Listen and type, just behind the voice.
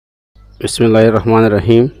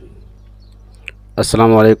Bismillahirrahmanirrahim.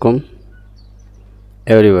 Assalamu alaikum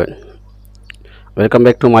everyone. Welcome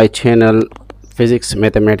back to my channel Physics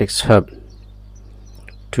Mathematics Hub.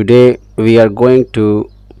 Today we are going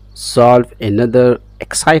to solve another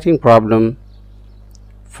exciting problem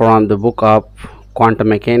from the book of Quantum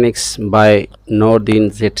Mechanics by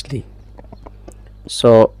Nouredine Zettili.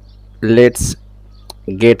 So let's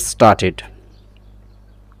get started.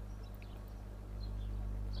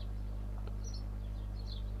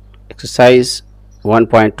 Exercise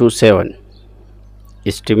 1.27.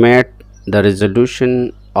 Estimate the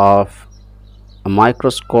resolution of a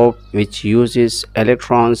microscope which uses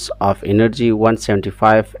electrons of energy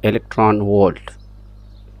 175 electron volt.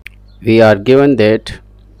 We are given that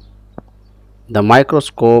the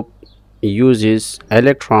microscope uses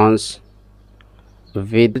electrons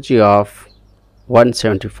with energy of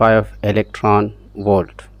 175 electron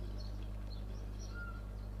volt.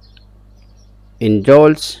 In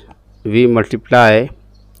joules, we multiply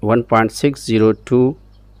 1.602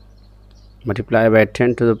 multiplied by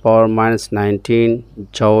 10 to the power minus 19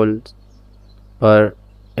 joules per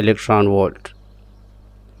electron volt.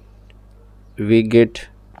 We get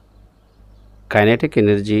kinetic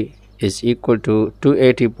energy is equal to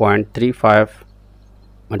 280.35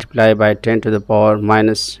 multiplied by 10 to the power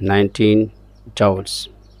minus 19 joules.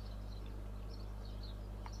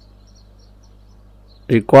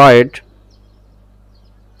 Required,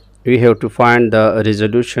 we have to find the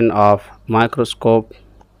resolution of microscope,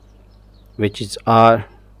 which is R.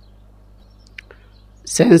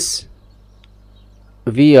 Since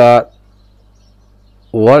we are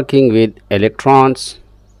working with electrons,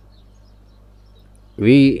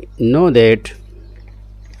 we know that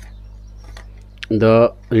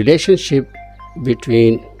the relationship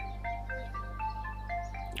between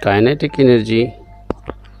kinetic energy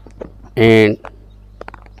and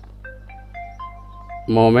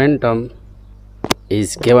momentum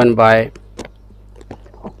is given by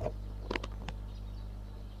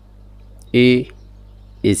E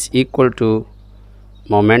is equal to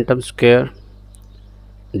momentum square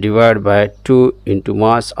divided by 2 into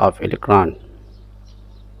mass of electron.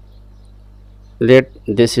 Let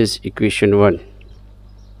this is equation 1.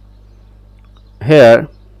 Here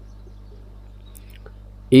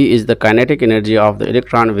E is the kinetic energy of the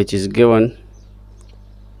electron, which is given.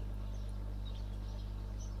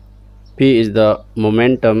 P is the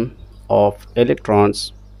momentum of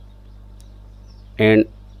electrons, and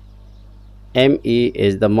ME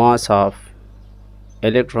is the mass of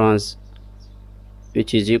electrons,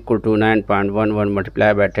 which is equal to 9.11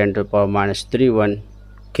 multiplied by 10 to the power minus 31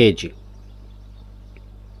 kg.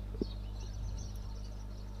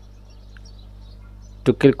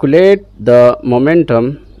 To calculate the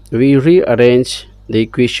momentum, we rearrange the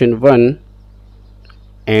equation 1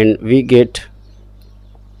 and we get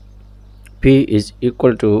P is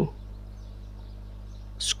equal to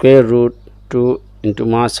square root 2 into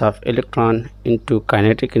mass of electron into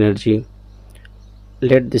kinetic energy.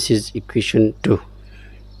 Let this is equation 2.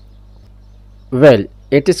 Well,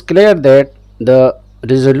 it is clear that the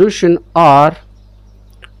resolution R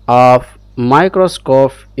of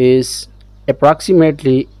microscope is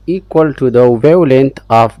approximately equal to the wavelength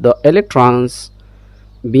of the electrons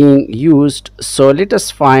being used. So let us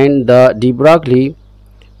find the de Broglie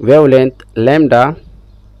wavelength lambda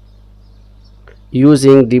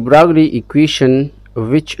using de Broglie equation,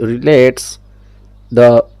 which relates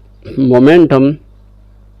the momentum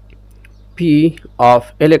P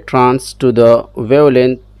of electrons to the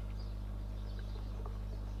wavelength,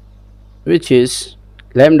 which is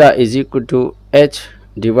lambda is equal to h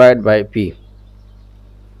divided by P.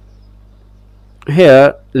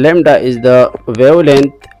 Here lambda is the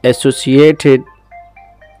wavelength associated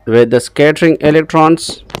with the scattering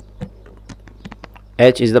electrons.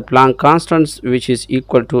 H is the Planck constant, which is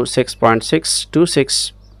equal to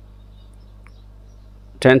 6.626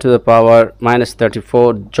 10 to the power minus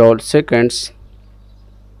 34 joule seconds.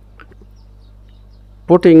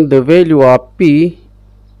 Putting the value of P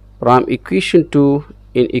from equation 2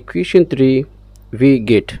 in equation 3, we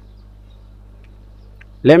get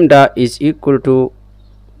lambda is equal to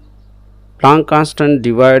Planck constant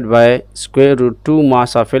divided by square root 2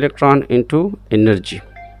 mass of electron into energy.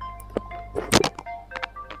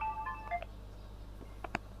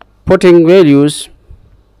 Putting values,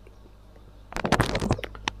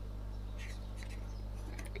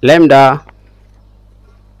 lambda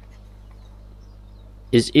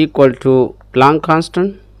is equal to Planck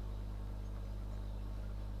constant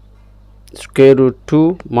square root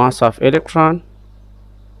 2 mass of electron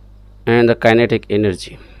and the kinetic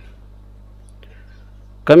energy.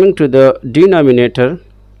 Coming to the denominator,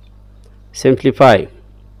 Simplify.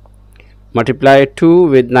 Multiply 2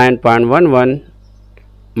 with 9.11,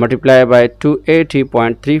 multiply by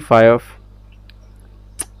 280.35,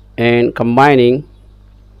 and combining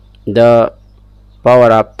the power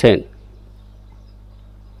of 10.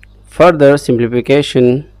 Further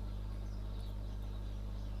simplification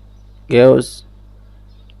gives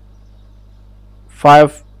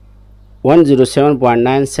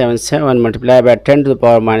 5107.977 multiplied by 10 to the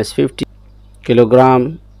power minus 50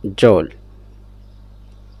 kilogram joule.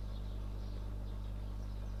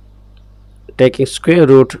 Taking square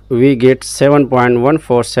root, we get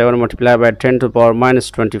 7.147 multiplied by 10 to the power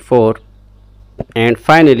minus 24, and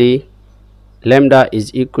finally lambda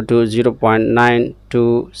is equal to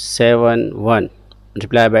 0.9271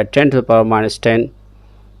 multiplied by 10 to the power minus 10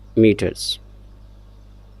 meters.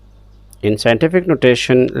 In scientific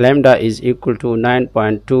notation, lambda is equal to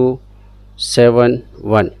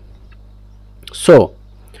 9.271. So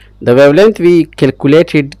the wavelength we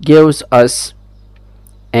calculated gives us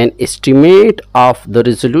an estimate of the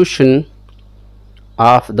resolution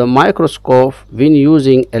of the microscope when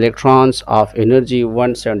using electrons of energy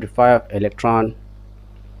 175 electron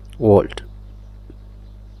volt.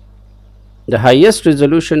 The highest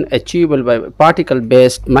resolution achievable by a particle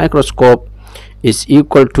based microscope is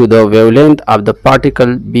equal to the wavelength of the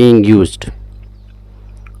particle being used.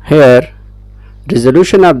 Here,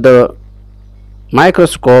 resolution of the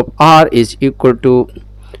microscope R is equal to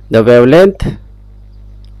the wavelength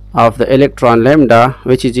of the electron lambda,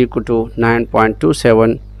 which is equal to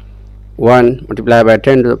 9.271 multiplied by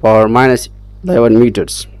 10 to the power minus 11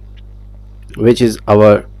 meters, which is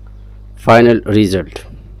our final result.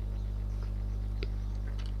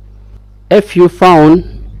 If you found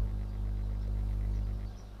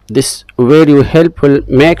this very helpful,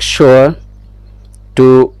 make sure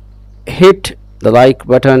to hit the like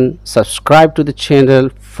button, subscribe to the channel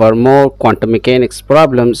for more quantum mechanics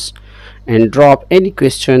problems, and drop any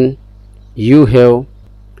question you have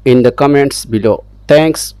in the comments below.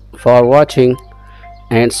 Thanks for watching,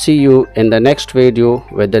 and see you in the next video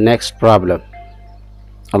with the next problem.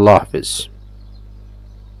 Allah Hafiz.